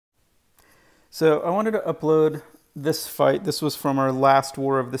So I wanted to upload this fight. This was from our last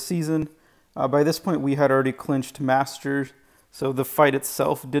war of the season. By this point, we had already clinched Master, so the fight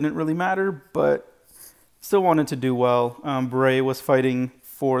itself didn't really matter, but still wanted to do well. BRAE was fighting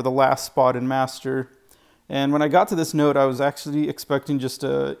for the last spot in Master, and when I got to this node, I was actually expecting just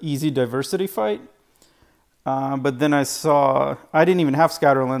a easy diversity fight, but then I saw, I didn't even have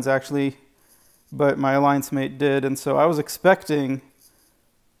scatter lens actually, but my alliance mate did, and so I was expecting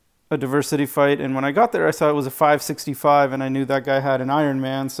a diversity fight, and when I got there I saw it was a 565 and I knew that guy had an Iron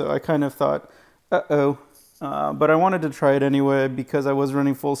Man, so I kind of thought, uh-oh, but I wanted to try it anyway because I was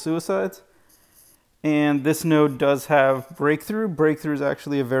running full suicides. And this node does have breakthrough. Breakthrough is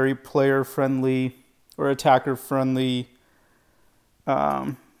actually a very player friendly or attacker friendly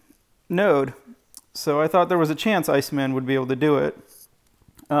node, so I thought there was a chance Iceman would be able to do it.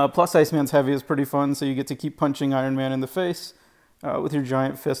 Plus Iceman's heavy is pretty fun, so you get to keep punching Iron Man in the face with your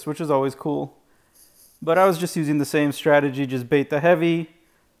giant fist, which is always cool. But I was just using the same strategy, just bait the heavy.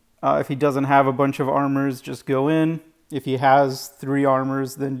 If he doesn't have a bunch of armors, just go in. If he has 3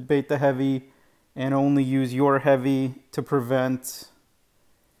 armors, then bait the heavy and only use your heavy to prevent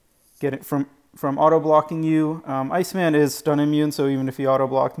it from auto-blocking you. Iceman is stun immune, so even if he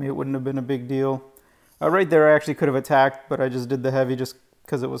auto-blocked me, it wouldn't have been a big deal. Right there, I actually could have attacked, but I just did the heavy just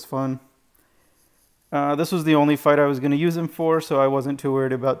because it was fun. This was the only fight I was going to use him for, so I wasn't too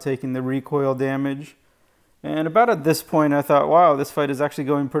worried about taking the recoil damage. And about at this point, I thought, wow, this fight is actually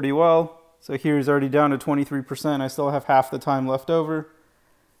going pretty well. So here's already down to 23%. I still have half the time left over.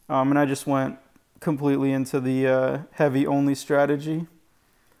 And I just went completely into the heavy-only strategy.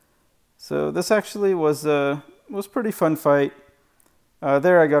 So this actually was pretty fun fight.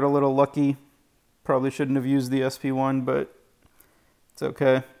 There I got a little lucky. Probably shouldn't have used the SP1, but it's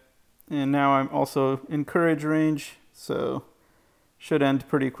okay. And now I'm also in courage range, so should end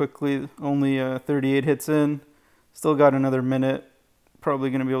pretty quickly. Only 38 hits in. Still got another minute. Probably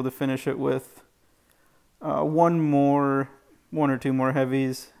going to be able to finish it with one or two more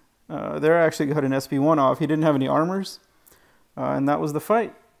heavies. There I actually got an SP1 off. He didn't have any armors, and that was the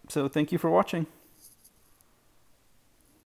fight. So thank you for watching.